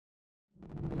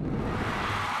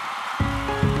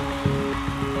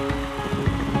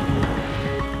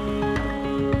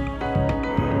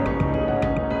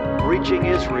reaching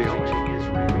Israel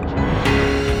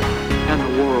and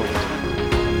the world.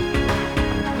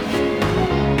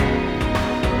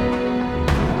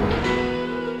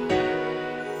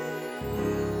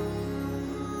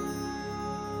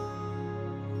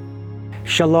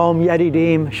 Shalom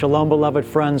Yedidim, Shalom beloved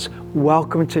friends.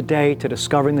 Welcome today to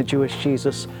Discovering the Jewish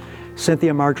Jesus.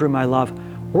 Cynthia Marjorie, my love,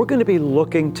 we're going to be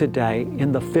looking today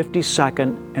in the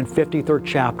 52nd and 53rd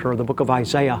chapter of the book of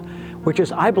Isaiah, which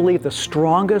is, I believe, the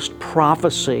strongest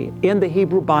prophecy in the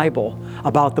Hebrew Bible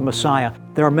about the Messiah.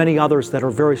 There are many others that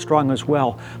are very strong as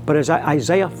well, but as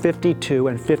Isaiah 52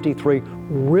 and 53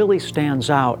 really stands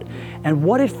out. And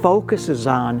what it focuses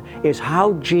on is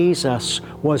how Jesus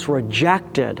was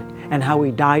rejected and how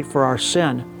He died for our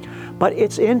sin. But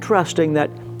it's interesting that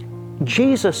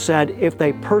Jesus said, if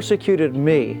they persecuted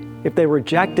me, if they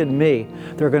rejected me,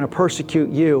 they're going to persecute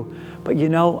you. But you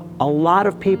know, a lot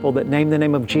of people that name the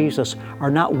name of Jesus are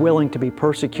not willing to be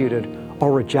persecuted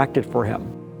or rejected for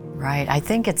Him. Right. I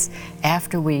think it's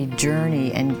after we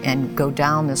journey and go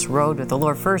down this road with the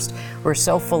Lord. First, we're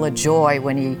so full of joy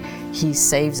when He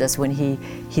saves us, when He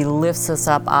lifts us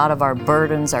up out of our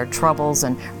burdens, our troubles,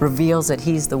 and reveals that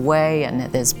He's the way and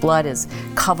that His blood has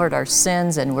covered our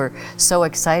sins, and we're so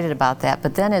excited about that.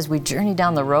 But then as we journey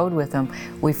down the road with Him,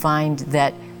 we find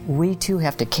that we too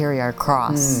have to carry our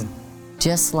cross,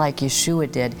 just like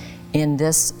Yeshua did in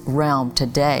this realm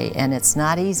today. And it's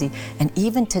not easy. And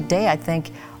even today, I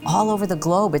think, all over the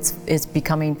globe, it's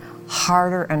becoming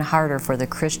harder and harder for the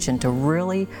Christian to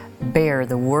really bear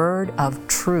the word of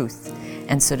truth.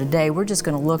 And so today we're just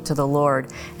going to look to the Lord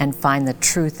and find the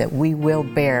truth that we will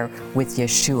bear with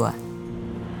Yeshua.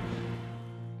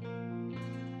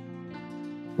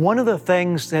 One of the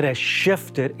things that has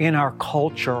shifted in our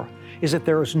culture is that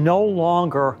there is no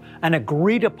longer an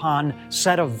agreed upon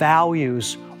set of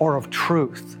values or of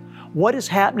truth. What is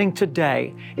happening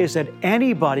today is that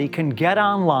anybody can get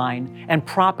online and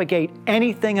propagate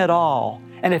anything at all.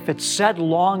 And if it's said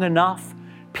long enough,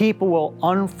 people will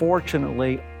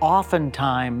unfortunately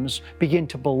oftentimes begin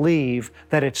to believe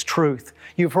that it's truth.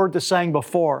 You've heard the saying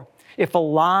before, if a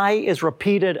lie is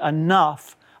repeated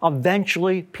enough,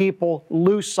 eventually people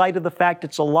lose sight of the fact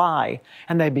it's a lie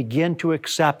and they begin to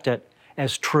accept it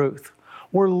as truth.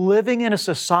 We're living in a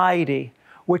society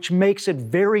which makes it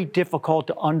very difficult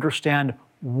to understand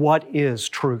what is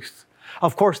truth.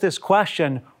 Of course, this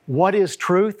question, what is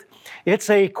truth? It's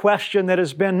a question that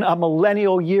has been a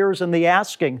millennial years in the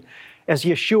asking. As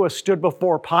Yeshua stood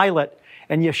before Pilate,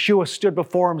 and Yeshua stood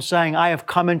before him saying, I have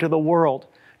come into the world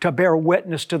to bear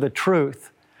witness to the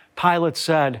truth. Pilate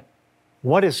said,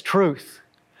 what is truth?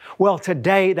 Well,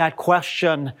 today that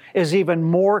question is even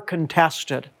more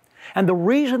contested. And the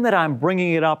reason that I'm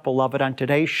bringing it up, beloved, on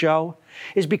today's show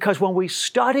is because when we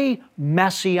study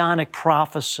messianic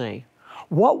prophecy,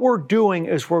 what we're doing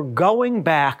is we're going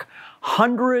back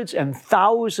hundreds and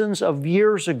thousands of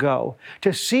years ago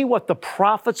to see what the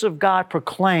prophets of God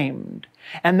proclaimed,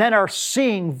 and then are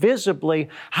seeing visibly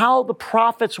how the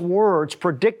prophets' words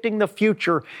predicting the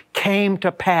future came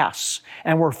to pass.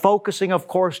 And we're focusing, of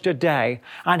course, today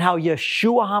on how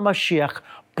Yeshua HaMashiach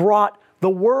brought the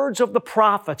words of the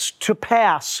prophets to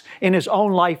pass in His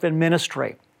own life and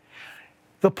ministry.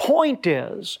 The point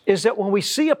is that when we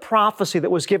see a prophecy that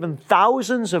was given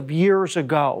thousands of years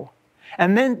ago,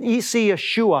 and then you see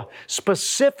Yeshua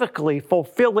specifically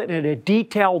fulfill it in a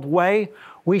detailed way,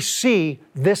 we see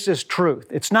this is truth.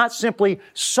 It's not simply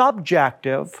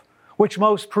subjective, which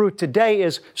most truth today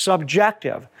is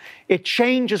subjective. It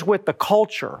changes with the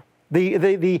culture.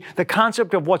 The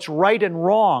concept of what's right and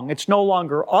wrong, it's no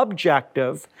longer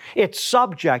objective, it's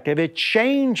subjective. It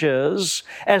changes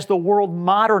as the world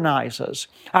modernizes.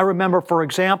 I remember, for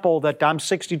example, that I'm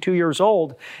 62 years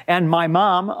old, and my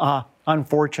mom,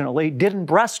 unfortunately, didn't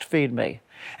breastfeed me.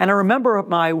 And I remember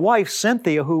my wife,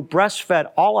 Cynthia, who breastfed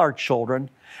all our children.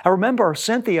 I remember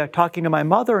Cynthia talking to my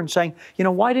mother and saying,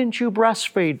 why didn't you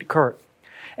breastfeed Kurt?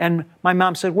 And my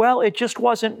mom said, well, it just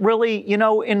wasn't really,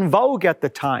 in vogue at the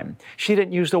time. She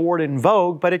didn't use the word in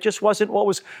vogue, but it just wasn't what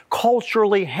was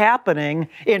culturally happening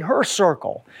in her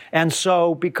circle. And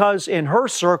so because in her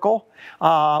circle,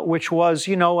 which was,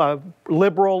 a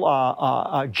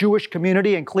liberal Jewish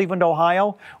community in Cleveland,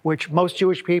 Ohio, which most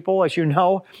Jewish people, as you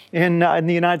know, in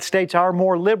the United States are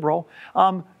more liberal,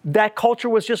 that culture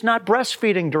was just not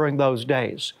breastfeeding during those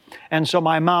days. And so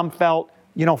my mom felt,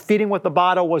 feeding with the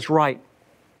bottle was right.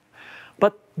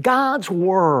 But God's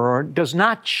Word does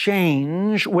not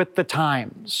change with the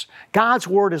times. God's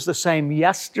Word is the same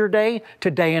yesterday,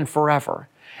 today, and forever.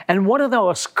 And one of the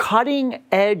most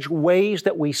cutting-edge ways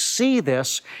that we see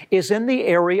this is in the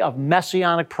area of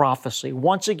messianic prophecy.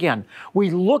 Once again, we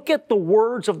look at the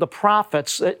words of the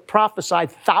prophets that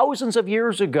prophesied thousands of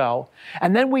years ago,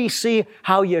 and then we see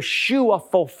how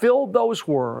Yeshua fulfilled those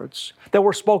words that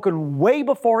were spoken way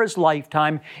before his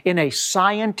lifetime in a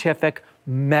scientific,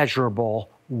 measurable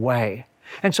way.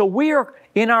 And so we are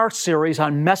in our series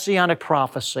on messianic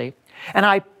prophecy, and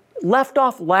I left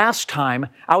off last time,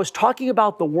 I was talking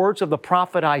about the words of the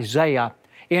prophet Isaiah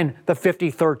in the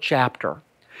 53rd chapter.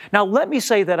 Now, let me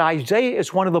say that Isaiah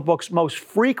is one of the books most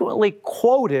frequently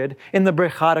quoted in the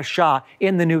Brit Hadashah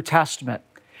in the New Testament.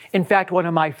 In fact, one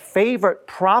of my favorite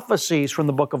prophecies from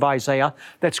the book of Isaiah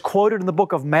that's quoted in the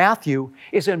book of Matthew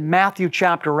is in Matthew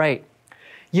chapter 8.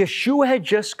 Yeshua had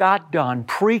just got done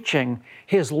preaching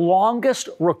his longest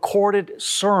recorded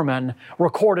sermon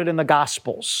recorded in the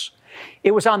Gospels.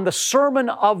 It was on the Sermon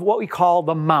of what we call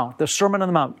the Mount, the Sermon on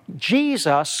the Mount.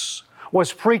 Jesus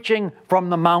was preaching from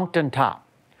the mountaintop.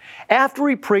 After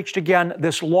he preached again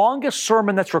this longest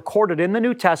sermon that's recorded in the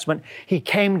New Testament, he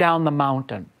came down the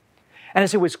mountain. And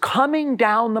as he was coming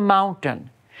down the mountain,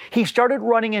 he started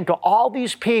running into all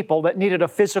these people that needed a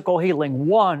physical healing,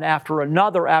 one after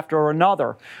another after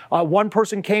another. One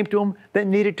person came to him that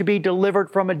needed to be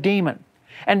delivered from a demon.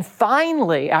 And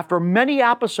finally, after many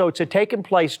episodes had taken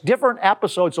place, different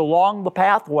episodes along the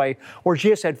pathway where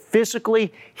Jesus had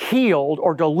physically healed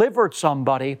or delivered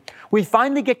somebody, we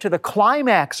finally get to the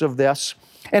climax of this,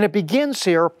 and it begins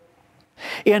here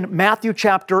in Matthew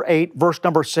chapter 8, verse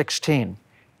number 16.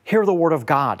 Hear the word of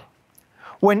God.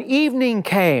 When evening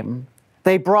came,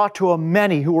 they brought to him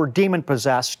many who were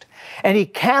demon-possessed, and he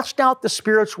cast out the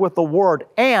spirits with the word,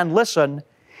 and, listen,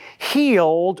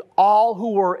 healed all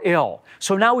who were ill.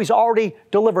 So now he's already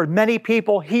delivered many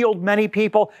people, healed many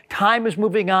people. Time is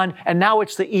moving on, and now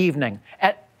it's the evening.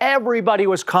 And everybody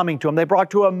was coming to him. They brought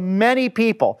to him many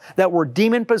people that were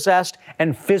demon-possessed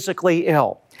and physically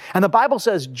ill. And the Bible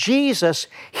says Jesus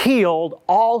healed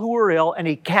all who were ill, and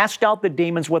he cast out the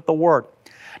demons with the word.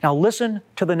 Now listen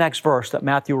to the next verse that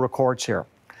Matthew records here.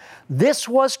 This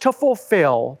was to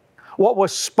fulfill what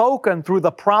was spoken through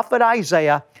the prophet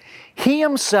Isaiah. He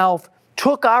himself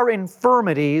took our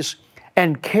infirmities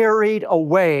and carried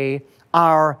away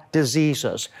our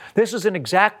diseases. This is an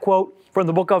exact quote from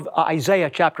the book of Isaiah,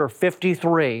 chapter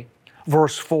 53,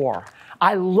 verse 4.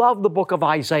 I love the book of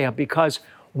Isaiah because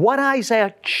what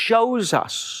Isaiah shows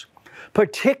us,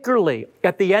 particularly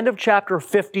at the end of chapter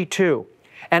 52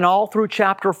 and all through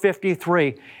chapter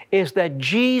 53, is that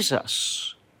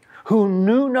Jesus, who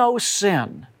knew no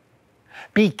sin,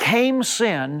 became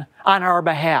sin on our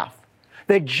behalf.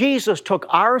 That Jesus took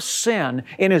our sin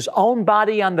in His own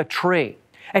body on the tree,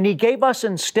 and He gave us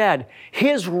instead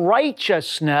His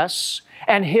righteousness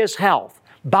and His health.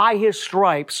 By His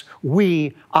stripes,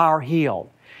 we are healed.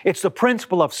 It's the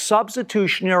principle of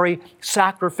substitutionary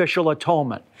sacrificial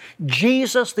atonement.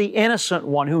 Jesus, the innocent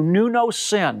one who knew no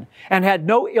sin and had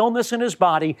no illness in His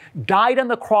body, died on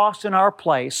the cross in our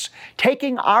place,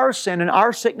 taking our sin and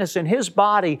our sickness in His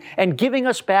body and giving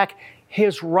us back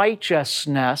His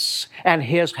righteousness and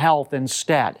His health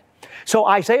instead. So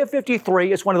Isaiah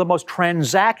 53 is one of the most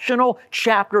transactional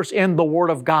chapters in the Word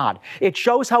of God. It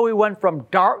shows how we went from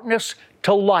darkness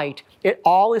to light. It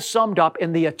all is summed up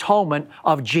in the atonement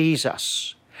of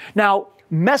Jesus. Now,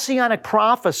 messianic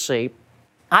prophecy,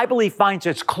 I believe, finds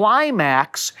its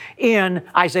climax in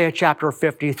Isaiah chapter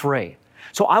 53.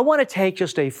 So I want to take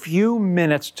just a few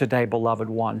minutes today, beloved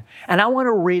one, and I want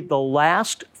to read the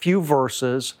last few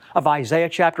verses of Isaiah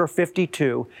chapter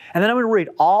 52, and then I'm going to read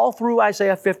all through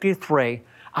Isaiah 53.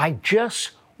 I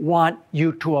just want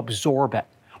you to absorb it.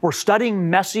 We're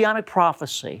studying messianic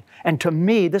prophecy, and to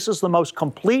me, this is the most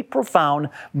complete, profound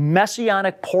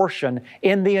messianic portion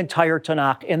in the entire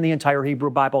Tanakh, in the entire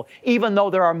Hebrew Bible, even though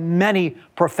there are many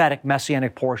prophetic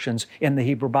messianic portions in the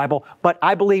Hebrew Bible. But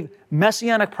I believe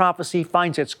messianic prophecy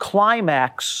finds its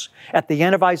climax at the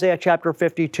end of Isaiah chapter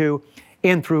 52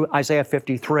 in through Isaiah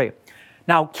 53.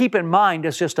 Now, keep in mind,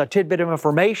 as just a tidbit of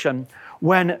information,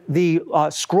 when the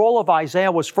scroll of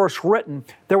Isaiah was first written,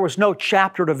 there was no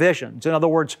chapter divisions. In other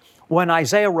words, when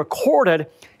Isaiah recorded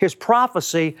his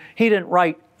prophecy, he didn't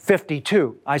write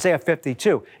 52, Isaiah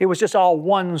 52. It was just all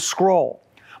one scroll.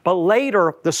 But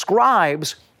later, the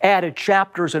scribes added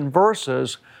chapters and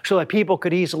verses so that people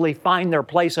could easily find their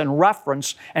place and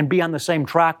reference and be on the same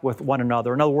track with one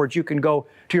another. In other words, you can go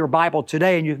to your Bible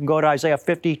today and you can go to Isaiah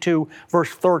 52, verse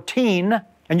 13,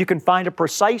 and you can find it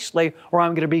precisely where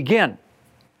I'm going to begin.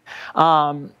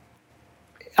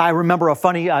 I remember a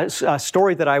funny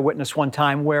story that I witnessed one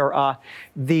time where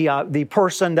the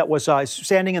person that was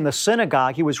standing in the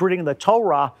synagogue, he was reading the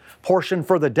Torah portion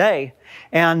for the day,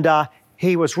 and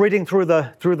he was reading through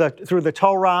the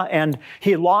Torah, and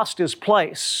he lost his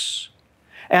place.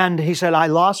 And he said, "I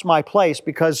lost my place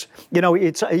because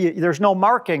there's no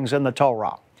markings in the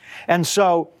Torah." And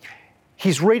so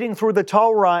he's reading through the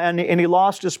Torah, and he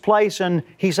lost his place, and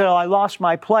he said, "Oh, I lost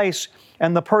my place."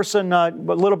 And the person a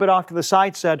little bit off to the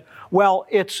side said, "Well,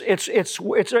 it's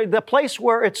the place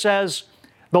where it says,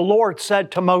 'The Lord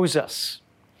said to Moses.'"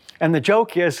 And the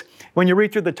joke is, when you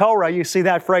read through the Torah, you see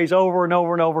that phrase over and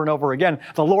over and over and over again.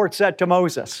 "The Lord said to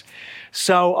Moses."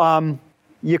 So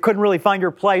you couldn't really find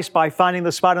your place by finding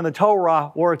the spot in the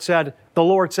Torah where it said, "The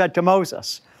Lord said to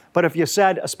Moses." But if you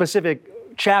said a specific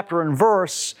chapter and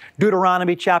verse,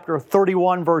 Deuteronomy chapter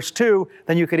 31, verse 2,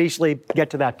 then you could easily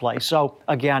get to that place. So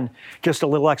again, just a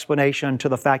little explanation to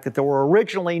the fact that there were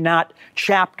originally not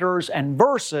chapters and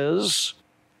verses,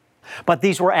 but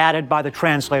these were added by the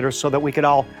translators so that we could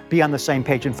all be on the same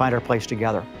page and find our place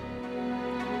together.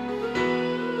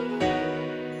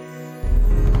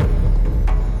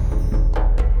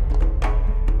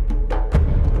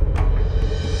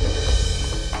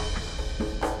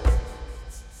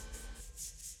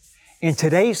 In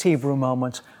today's Hebrew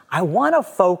Moments, I want to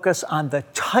focus on the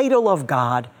title of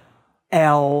God,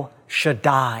 El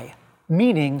Shaddai,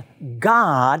 meaning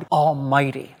God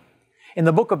Almighty. In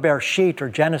the book of Bereshit, or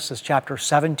Genesis chapter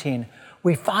 17,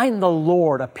 we find the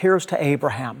Lord appears to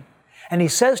Abraham, and He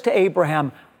says to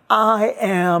Abraham, "I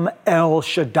am El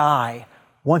Shaddai."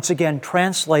 Once again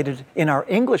translated in our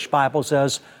English Bibles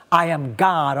as, "I am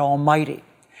God Almighty."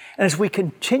 And as we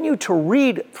continue to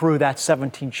read through that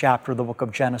 17th chapter of the book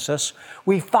of Genesis,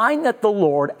 we find that the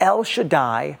Lord, El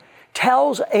Shaddai,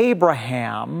 tells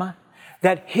Abraham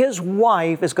that his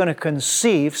wife is going to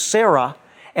conceive, Sarah,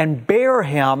 and bear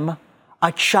him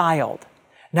a child.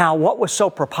 Now, what was so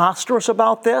preposterous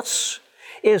about this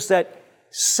is that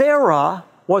Sarah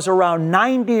was around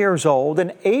 90 years old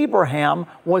and Abraham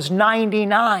was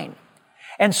 99.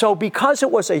 And so because it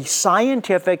was a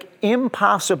scientific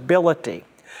impossibility,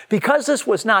 because this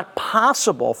was not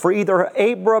possible for either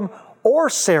Abram or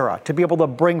Sarah to be able to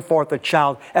bring forth a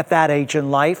child at that age in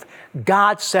life,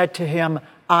 God said to him,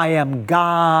 "I am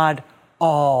God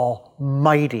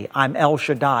Almighty. I'm El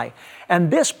Shaddai."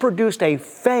 And this produced a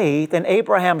faith in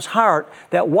Abraham's heart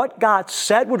that what God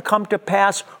said would come to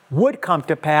pass would come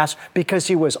to pass because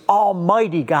He was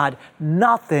Almighty God.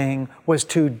 Nothing was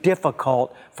too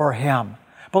difficult for Him.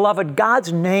 Beloved,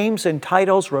 God's names and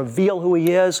titles reveal who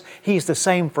He is. He's the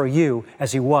same for you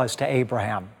as He was to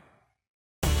Abraham.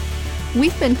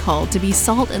 We've been called to be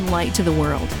salt and light to the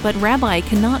world, but Rabbi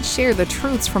cannot share the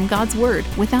truths from God's Word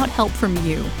without help from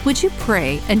you. Would you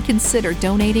pray and consider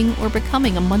donating or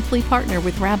becoming a monthly partner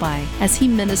with Rabbi as he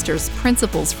ministers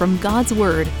principles from God's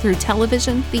Word through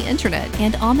television, the internet,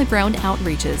 and on-the-ground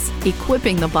outreaches,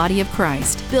 equipping the body of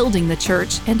Christ, building the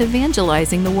church, and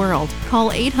evangelizing the world?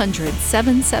 Call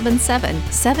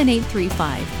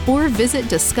 800-777-7835 or visit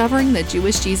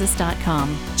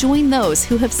discoveringthejewishjesus.com. Join those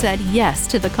who have said yes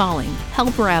to the calling.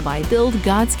 Help Rabbi build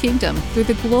God's kingdom through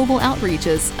the global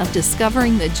outreaches of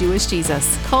Discovering the Jewish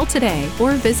Jesus. Call today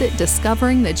or visit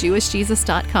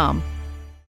discoveringthejewishjesus.com.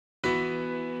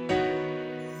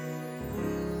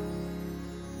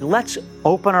 Let's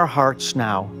open our hearts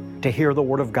now to hear the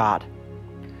Word of God.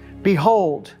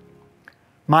 "Behold,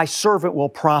 my servant will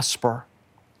prosper."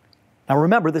 Now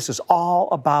remember, this is all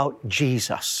about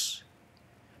Jesus.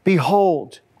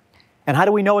 Behold. And how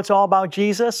do we know it's all about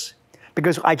Jesus?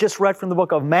 Because I just read from the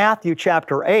book of Matthew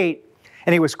chapter 8,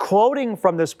 and he was quoting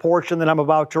from this portion that I'm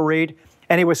about to read,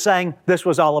 and he was saying this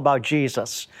was all about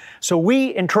Jesus. So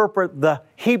we interpret the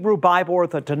Hebrew Bible or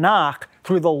the Tanakh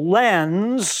through the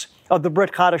lens of the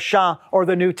Brit Hadashah or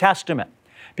the New Testament,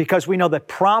 because we know that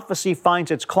prophecy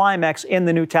finds its climax in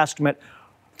the New Testament,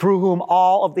 through whom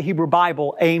all of the Hebrew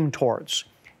Bible aimed towards.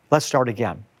 Let's start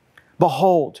again.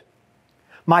 "Behold,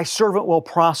 my servant will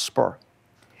prosper.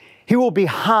 He will be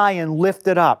high and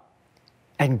lifted up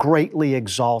and greatly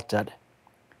exalted.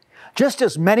 Just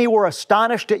as many were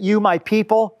astonished at you, my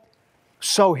people,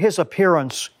 so His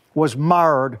appearance was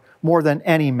marred more than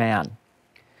any man,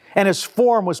 and His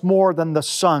form was more than the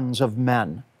sons of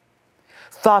men.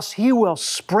 Thus He will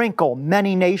sprinkle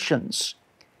many nations.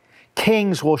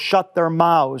 Kings will shut their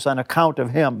mouths on account of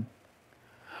Him.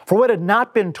 For what had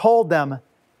not been told them,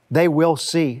 they will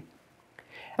see,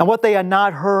 and what they had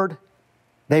not heard,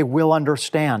 they will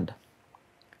understand.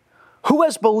 Who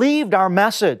has believed our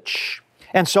message?"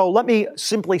 And so let me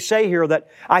simply say here that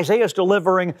Isaiah is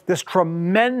delivering this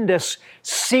tremendous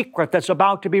secret that's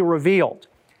about to be revealed.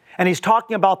 And he's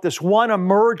talking about this one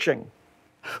emerging,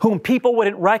 whom people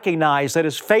wouldn't recognize, that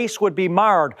his face would be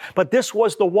marred. But this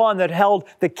was the one that held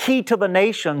the key to the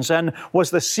nations and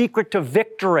was the secret to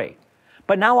victory.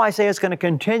 But now Isaiah is going to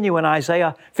continue in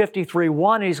Isaiah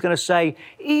 53:1, and he's going to say,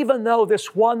 even though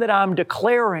this one that I'm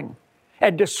declaring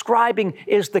and describing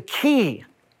is the key,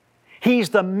 he's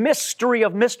the mystery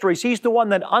of mysteries. He's the one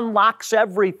that unlocks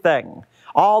everything.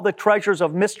 All the treasures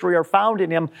of mystery are found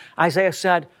in him. Isaiah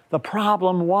said, the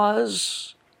problem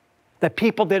was that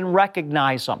people didn't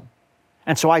recognize him.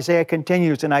 And so Isaiah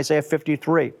continues in Isaiah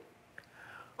 53.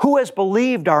 Who has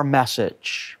believed our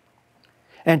message?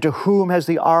 And to whom has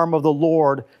the arm of the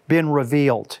Lord been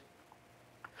revealed?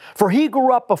 For he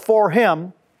grew up before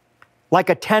him like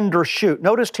a tender shoot.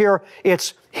 Notice here,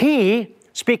 it's he,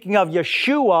 speaking of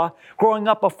Yeshua, growing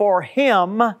up before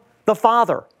him, the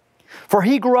Father. For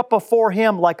he grew up before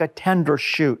him like a tender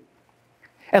shoot,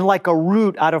 and like a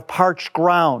root out of parched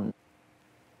ground.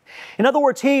 In other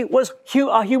words, he was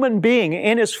a human being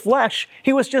in his flesh.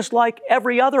 He was just like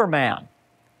every other man.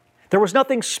 There was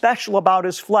nothing special about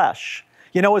his flesh.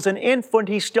 You know, as an infant,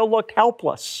 he still looked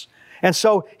helpless. And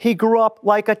so he grew up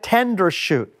like a tender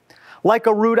shoot, like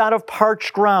a root out of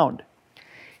parched ground.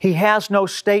 He has no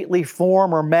stately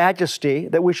form or majesty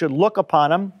that we should look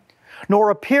upon him, nor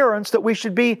appearance that we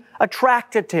should be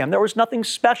attracted to him. There was nothing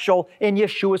special in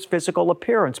Yeshua's physical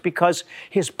appearance because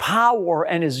his power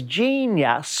and his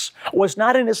genius was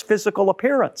not in his physical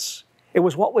appearance. It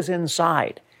was what was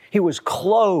inside. He was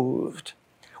clothed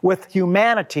with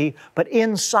humanity, but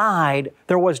inside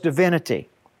there was divinity.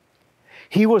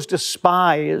 He was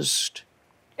despised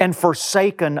and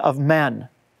forsaken of men.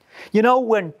 You know,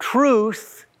 when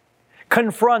truth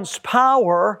confronts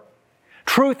power,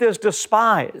 truth is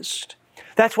despised.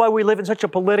 That's why we live in such a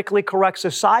politically correct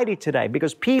society today,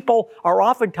 because people are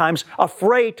oftentimes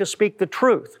afraid to speak the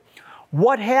truth.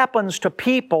 What happens to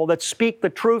people that speak the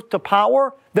truth to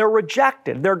power? They're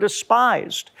rejected, they're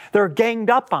despised, they're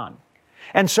ganged up on.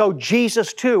 And so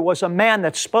Jesus too was a man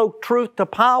that spoke truth to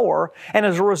power, and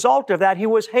as a result of that, he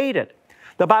was hated.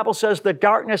 The Bible says the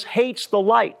darkness hates the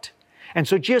light. And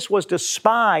so Jesus was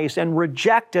despised and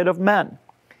rejected of men.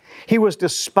 He was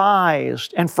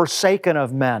despised and forsaken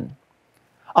of men,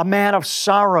 a man of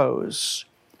sorrows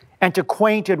and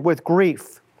acquainted with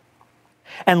grief,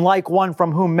 and like one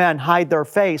from whom men hide their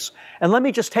face. And let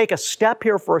me just take a step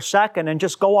here for a second and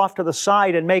just go off to the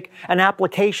side and make an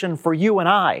application for you and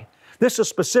I. This is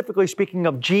specifically speaking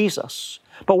of Jesus,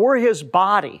 but we're His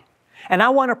body. And I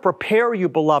want to prepare you,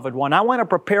 beloved one. I want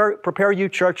to prepare you,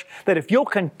 church, that if you'll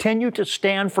continue to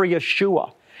stand for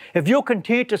Yeshua, if you'll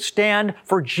continue to stand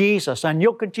for Jesus, and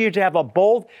you'll continue to have a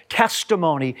bold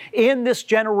testimony in this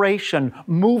generation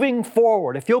moving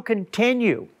forward, if you'll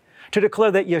continue to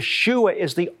declare that Yeshua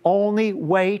is the only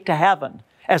way to heaven,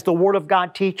 as the Word of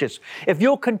God teaches, if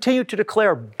you'll continue to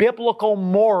declare biblical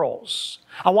morals,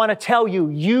 I want to tell you,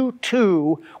 you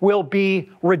too will be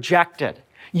rejected.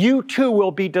 You too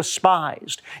will be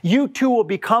despised. You too will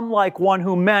become like one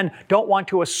whom men don't want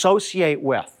to associate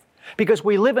with. Because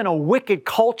we live in a wicked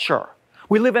culture.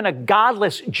 We live in a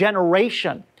godless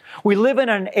generation. We live in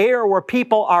an era where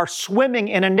people are swimming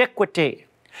in iniquity.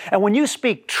 And when you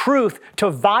speak truth to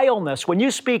vileness, when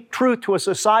you speak truth to a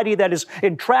society that is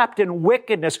entrapped in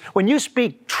wickedness, when you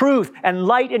speak truth and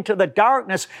light into the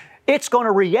darkness, it's going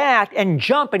to react and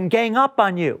jump and gang up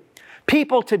on you.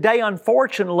 People today,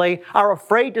 unfortunately, are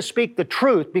afraid to speak the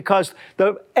truth because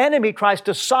the enemy tries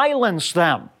to silence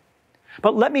them.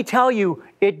 But let me tell you,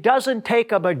 it doesn't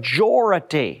take a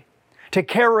majority to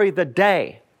carry the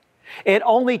day. It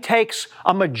only takes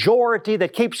a majority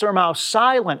that keeps their mouth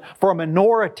silent for a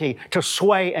minority to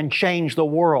sway and change the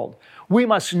world. We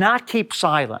must not keep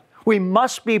silent. We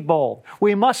must be bold.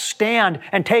 We must stand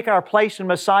and take our place in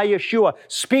Messiah Yeshua,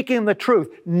 speaking the truth,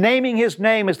 naming His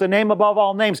name as the name above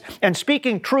all names, and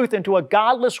speaking truth into a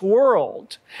godless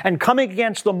world, and coming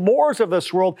against the mores of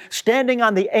this world, standing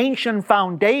on the ancient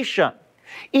foundation,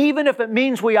 even if it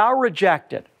means we are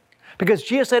rejected. Because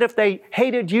Jesus said, if they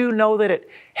hated you, know that it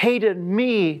hated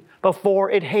me before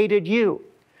it hated you.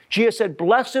 Jesus said,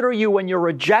 blessed are you when you're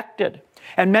rejected,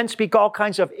 and men speak all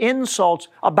kinds of insults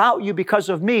about you because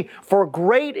of me, for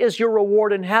great is your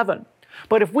reward in heaven.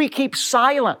 But if we keep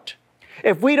silent,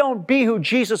 if we don't be who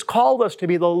Jesus called us to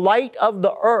be, the light of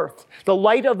the earth, the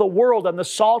light of the world, and the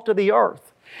salt of the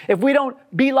earth, if we don't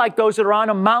be like those that are on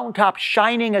a mountaintop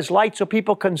shining as light so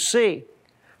people can see,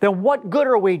 then what good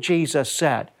are we, Jesus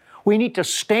said? We need to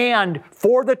stand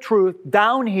for the truth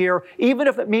down here, even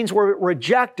if it means we're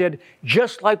rejected,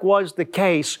 just like was the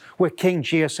case with King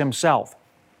Jesus himself.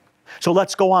 So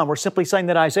let's go on. We're simply saying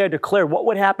that Isaiah declared what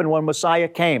would happen when Messiah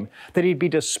came, that He'd be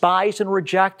despised and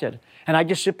rejected. And I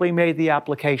just simply made the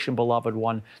application, beloved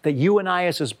one, that you and I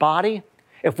as His body,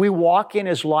 if we walk in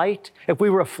His light, if we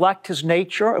reflect His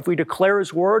nature, if we declare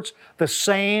His words, the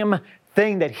same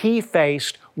thing that He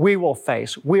faced, we will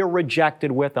face. We are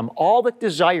rejected with Him. All that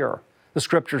desire, the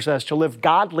Scripture says, to live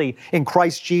godly in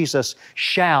Christ Jesus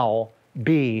shall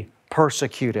be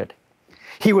persecuted.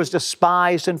 He was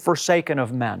despised and forsaken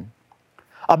of men,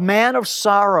 a man of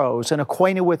sorrows and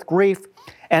acquainted with grief,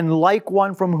 and like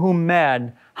one from whom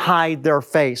men hide their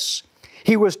face.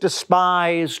 He was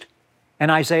despised, and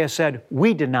Isaiah said,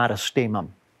 we did not esteem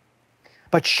Him.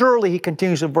 But surely, he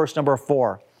continues in verse number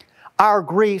 4, our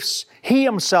griefs He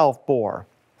Himself bore,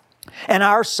 and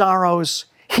our sorrows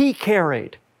He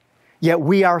carried. Yet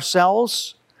we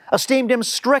ourselves esteemed Him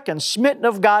stricken, smitten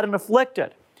of God, and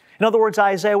afflicted. In other words,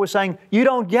 Isaiah was saying, you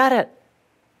don't get it.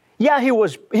 Yeah, he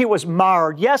was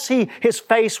marred. Yes, his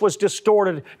face was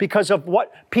distorted because of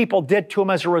what people did to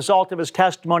him as a result of his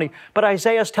testimony. But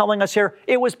Isaiah's telling us here,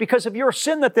 it was because of your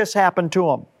sin that this happened to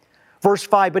him. Verse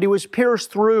 5, but He was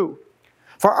pierced through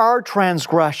for our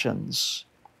transgressions.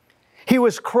 He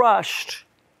was crushed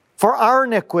for our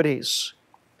iniquities.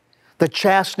 The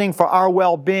chastening for our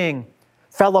well-being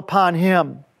fell upon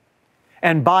Him.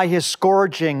 And by His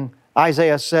scourging,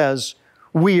 Isaiah says,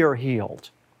 we are healed.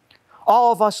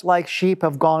 All of us like sheep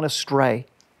have gone astray,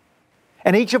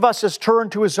 and each of us has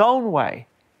turned to his own way.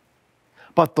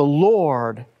 But the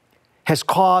Lord has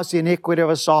caused the iniquity of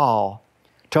us all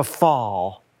to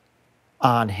fall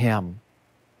on Him.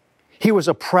 He was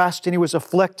oppressed and He was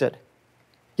afflicted,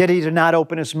 yet He did not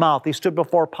open His mouth. He stood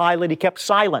before Pilate, He kept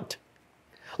silent.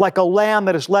 Like a lamb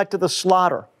that is led to the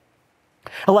slaughter,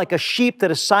 and like a sheep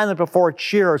that is silent before its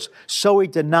shearers, so He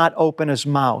did not open His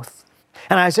mouth.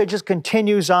 And Isaiah just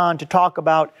continues on to talk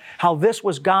about how this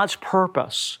was God's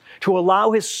purpose, to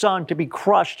allow His Son to be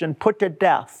crushed and put to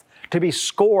death, to be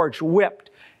scourged,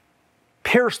 whipped,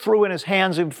 pierced through in His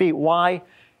hands and feet. Why?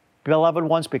 Beloved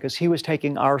ones, because He was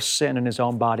taking our sin in His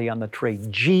own body on the tree.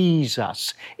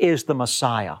 Jesus is the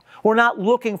Messiah. We're not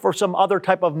looking for some other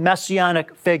type of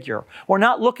messianic figure. We're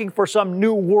not looking for some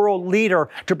new world leader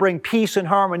to bring peace and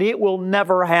harmony. It will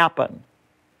never happen.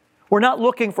 We're not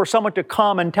looking for someone to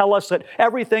come and tell us that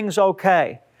everything's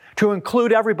okay, to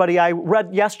include everybody. I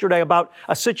read yesterday about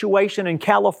a situation in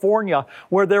California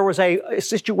where there was a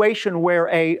situation where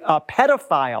a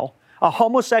pedophile, a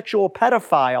homosexual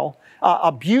pedophile,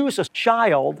 abused a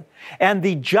child, and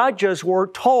the judges were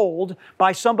told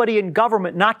by somebody in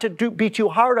government not to be too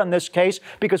hard on this case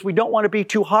because we don't want to be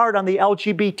too hard on the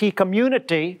LGBT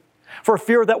community, for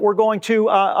fear that we're going to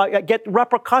get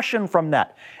repercussion from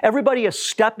that. Everybody is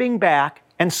stepping back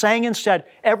and saying instead,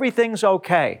 everything's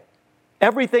okay.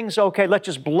 Everything's okay. Let's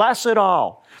just bless it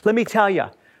all. Let me tell you,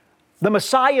 the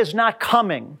Messiah is not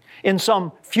coming in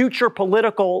some future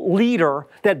political leader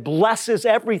that blesses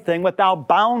everything without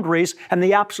boundaries and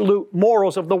the absolute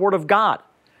morals of the Word of God.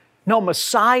 No,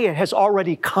 Messiah has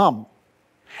already come.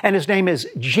 And His name is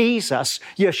Jesus,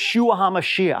 Yeshua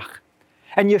HaMashiach.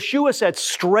 And Yeshua said,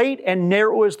 straight and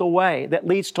narrow is the way that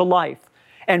leads to life,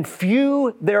 and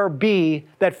few there be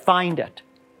that find it.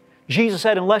 Jesus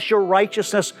said, unless your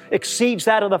righteousness exceeds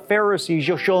that of the Pharisees,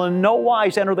 you shall in no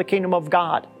wise enter the kingdom of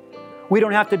God. We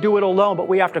don't have to do it alone, but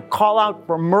we have to call out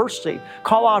for mercy,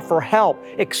 call out for help,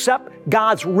 accept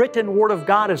God's written Word of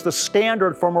God as the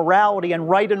standard for morality and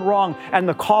right and wrong and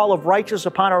the call of righteousness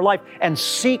upon our life, and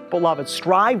seek, beloved,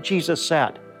 strive, Jesus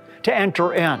said, to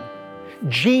enter in.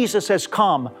 Jesus has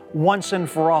come once and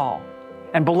for all.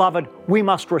 And beloved, we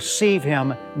must receive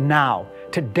Him now.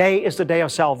 Today is the day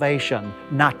of salvation,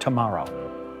 not tomorrow.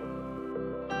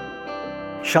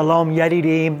 Shalom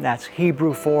Yedidim, that's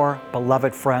Hebrew for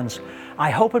beloved friends.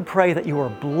 I hope and pray that you are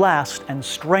blessed and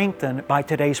strengthened by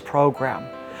today's program.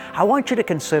 I want you to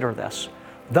consider this.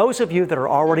 Those of you that are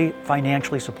already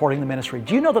financially supporting the ministry,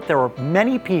 do you know that there are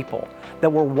many people that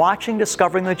were watching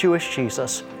Discovering the Jewish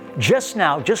Jesus just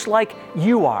now, just like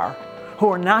you are, who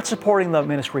are not supporting the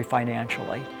ministry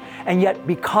financially. And yet,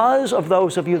 because of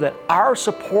those of you that are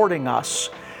supporting us,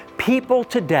 people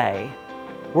today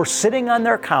were sitting on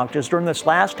their couches during this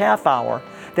last half hour.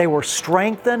 They were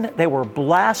strengthened, they were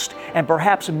blessed, and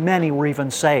perhaps many were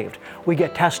even saved. We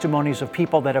get testimonies of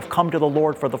people that have come to the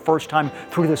Lord for the first time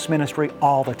through this ministry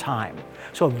all the time.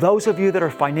 So those of you that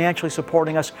are financially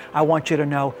supporting us, I want you to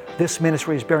know this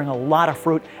ministry is bearing a lot of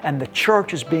fruit, and the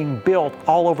church is being built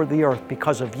all over the earth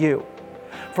because of you.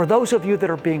 For those of you that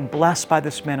are being blessed by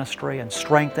this ministry and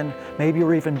strengthened, maybe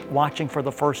you're even watching for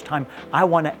the first time, I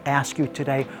want to ask you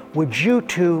today, would you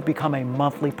too become a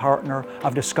monthly partner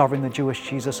of Discovering the Jewish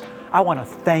Jesus? I want to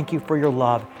thank you for your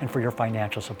love and for your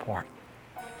financial support.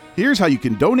 Here's how you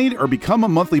can donate or become a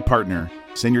monthly partner.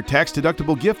 Send your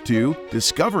tax-deductible gift to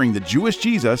Discovering the Jewish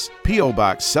Jesus, P.O.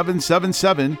 Box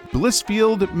 777,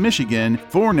 Blissfield, Michigan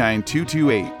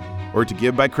 49228. Or to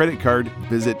give by credit card,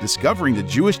 visit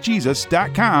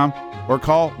discoveringthejewishjesus.com or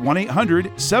call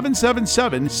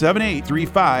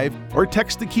 1-800-777-7835 or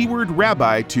text the keyword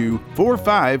Rabbi to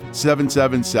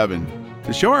 45777.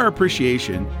 To show our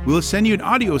appreciation, we'll send you an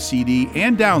audio CD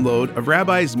and download of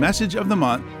Rabbi's Message of the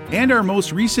Month and our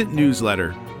most recent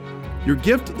newsletter. Your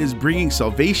gift is bringing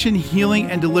salvation,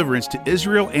 healing, and deliverance to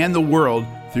Israel and the world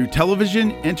through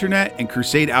television, internet, and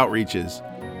crusade outreaches.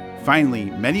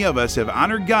 Finally, many of us have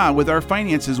honored God with our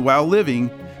finances while living,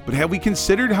 but have we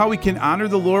considered how we can honor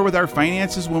the Lord with our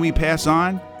finances when we pass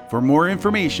on? For more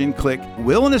information, click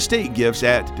Will and Estate Gifts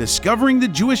at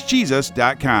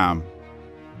discoveringthejewishjesus.com.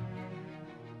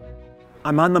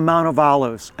 I'm on the Mount of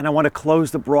Olives, and I want to close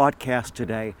the broadcast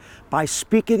today by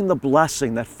speaking the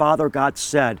blessing that Father God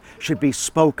said should be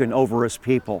spoken over His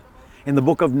people. In the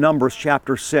book of Numbers,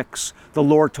 chapter 6, the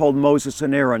Lord told Moses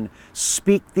and Aaron,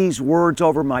 "Speak these words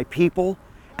over my people,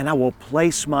 and I will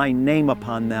place my name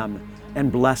upon them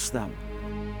and bless them."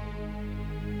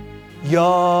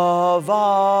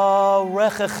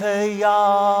 Yavarechecha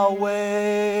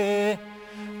Yahweh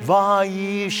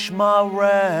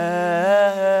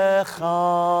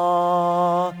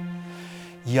vayishmarecha,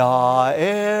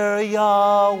 Ya'er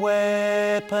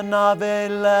Yahweh panav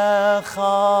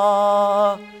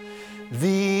elecha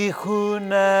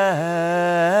vichunecha,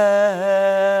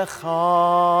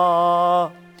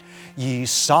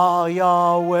 Yisa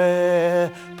Yahweh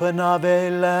panav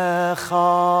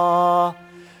elecha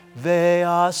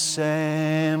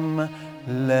ve'asem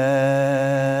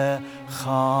lecha.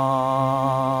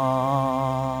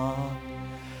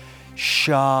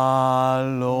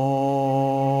 Shalom.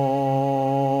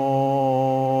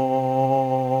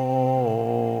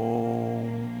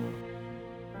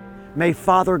 May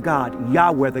Father God,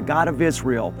 Yahweh, the God of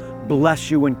Israel, bless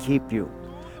you and keep you.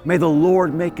 May the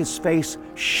Lord make His face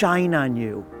shine on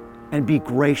you and be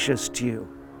gracious to you.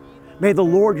 May the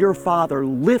Lord your Father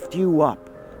lift you up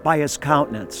by His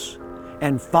countenance.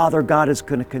 And Father God is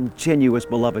going to continue, His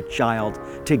beloved child,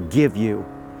 to give you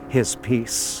His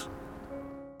peace.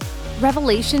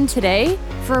 Revelation today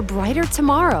for a brighter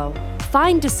tomorrow.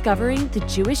 Find Discovering the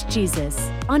Jewish Jesus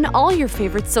on all your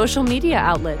favorite social media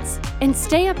outlets and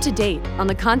stay up to date on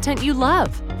the content you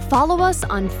love. Follow us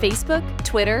on Facebook,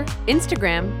 Twitter,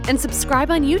 Instagram, and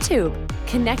subscribe on YouTube.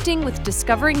 Connecting with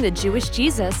Discovering the Jewish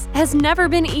Jesus has never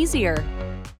been easier.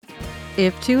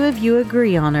 If two of you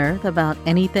agree on earth about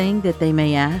anything that they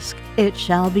may ask, it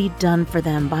shall be done for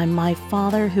them by my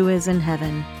Father who is in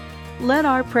heaven. Let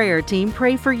our prayer team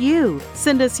pray for you.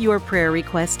 Send us your prayer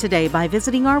request today by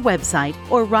visiting our website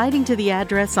or writing to the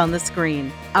address on the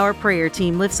screen. Our prayer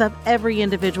team lifts up every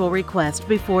individual request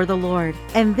before the Lord.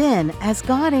 And then, as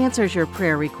God answers your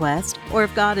prayer request, or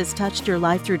if God has touched your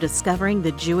life through discovering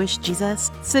the Jewish Jesus,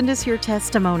 send us your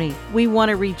testimony. We want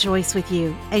to rejoice with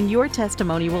you, and your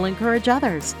testimony will encourage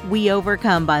others. We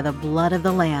overcome by the blood of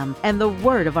the Lamb and the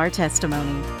word of our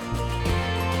testimony.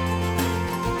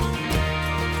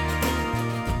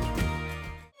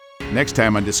 Next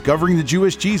time on Discovering the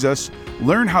Jewish Jesus,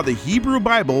 learn how the Hebrew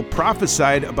Bible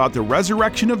prophesied about the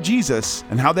resurrection of Jesus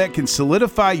and how that can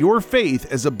solidify your faith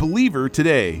as a believer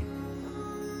today.